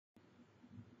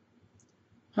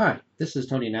Hi, this is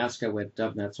Tony Nasca with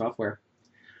DevNet Software.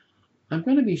 I'm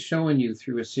going to be showing you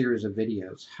through a series of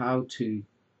videos how to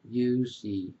use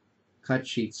the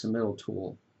Cutsheet Submittal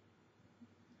tool.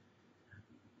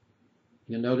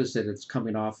 You'll notice that it's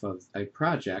coming off of a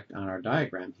project on our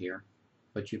diagram here,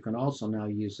 but you can also now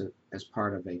use it as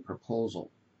part of a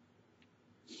proposal.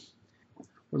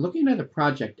 We're looking at a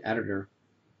project editor,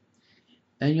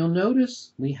 and you'll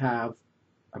notice we have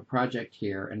a project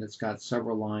here, and it's got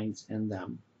several lines in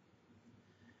them.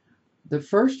 The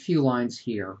first few lines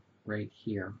here, right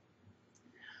here,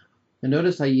 you'll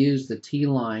notice I use the T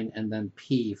line and then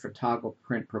P for toggle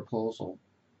print proposal.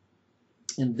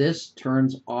 And this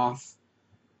turns off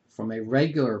from a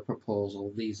regular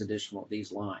proposal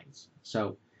these lines.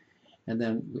 So, and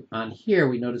then on here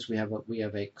we notice we have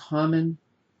a common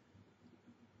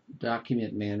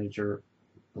document manager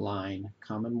line,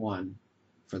 common one,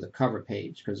 for the cover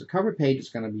page, because the cover page is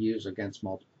going to be used against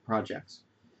multiple projects.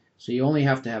 So you only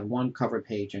have to have one cover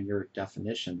page in your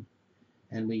definition,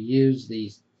 and we use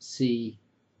the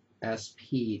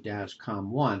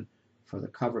CSP-COM1 for the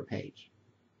cover page.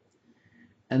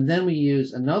 And then we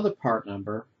use another part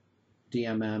number,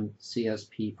 DMM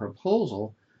CSP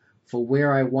proposal, for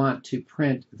where I want to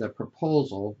print the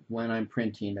proposal when I'm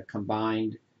printing a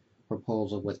combined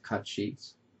proposal with cut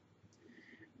sheets.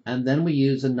 And then we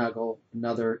use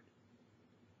another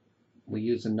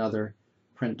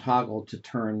print toggle to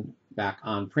turn back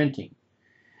on printing.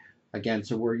 Again,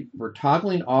 so we're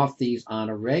toggling off these on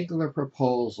a regular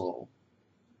proposal,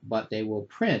 but they will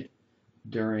print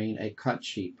during a cut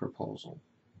sheet proposal.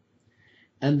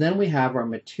 And then we have our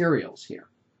materials here.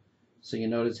 So you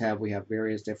notice we have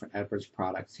various different Edwards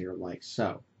products here, like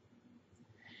so.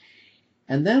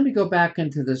 And then we go back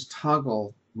into this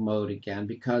toggle mode again,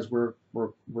 because we're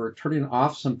turning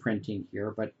off some printing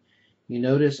here, but you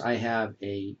notice I have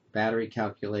a battery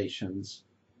calculations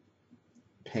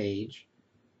page,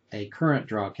 a current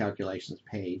draw calculations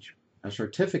page, a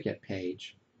certificate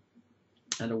page,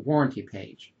 and a warranty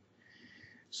page.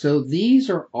 So these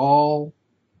are all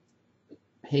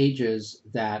pages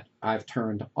that I've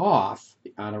turned off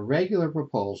on a regular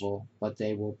proposal, but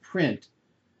they will print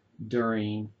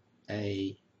during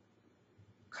a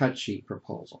cut sheet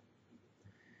proposal.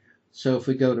 So if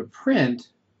we go to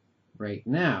print right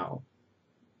now,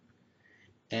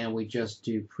 and we just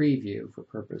do preview for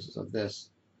purposes of this,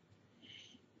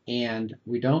 and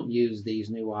we don't use these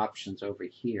new options over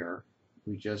here,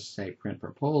 we just say print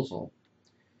proposal,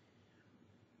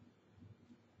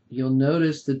 you'll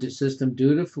notice the system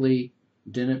dutifully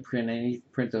didn't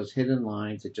print those hidden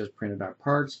lines. It just printed our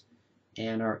parts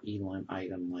and our E-line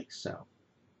item like so.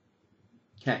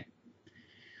 Okay.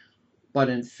 But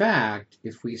in fact,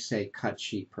 if we say cut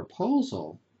sheet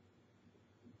proposal,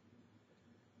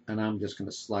 and I'm just going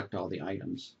to select all the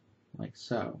items like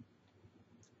so,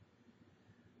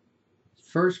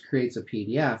 first creates a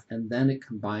PDF, and then it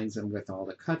combines them with all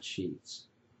the cut sheets.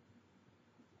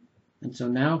 And so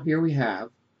now here we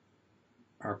have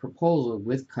our proposal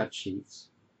with cut sheets,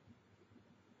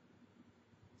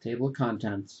 table of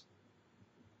contents,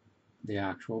 the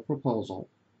actual proposal,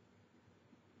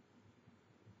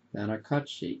 then our cut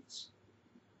sheets,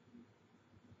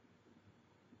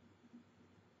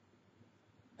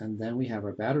 and then we have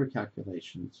our battery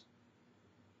calculations,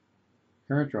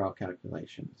 current draw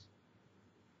calculations,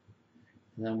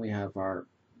 and then we have our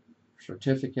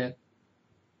certificate,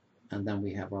 and then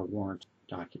we have our warrant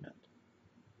document.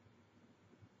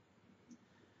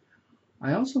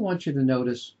 I also want you to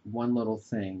notice one little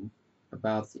thing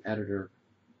about the editor,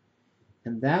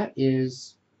 and that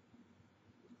is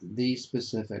these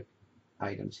specific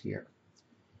items here.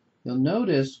 You'll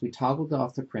notice we toggled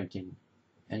off the printing,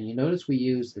 and you notice we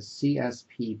use the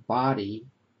CSP body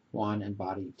 1 and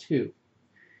body 2.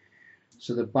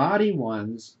 So the body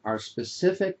ones are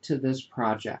specific to this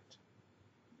project,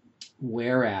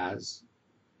 whereas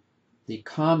the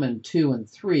common 2 and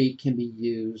 3 can be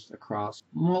used across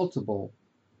multiple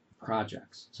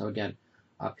projects. So again,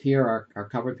 up here our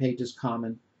cover page is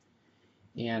common,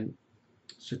 and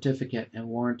certificate and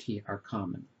warranty are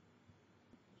common.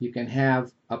 You can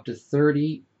have up to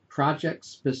 30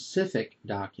 project-specific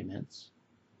documents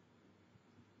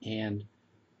and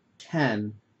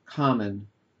 10 common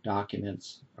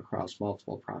documents across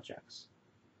multiple projects.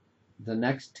 The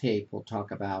next tape will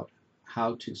talk about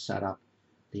how to set up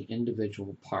the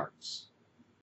individual parts.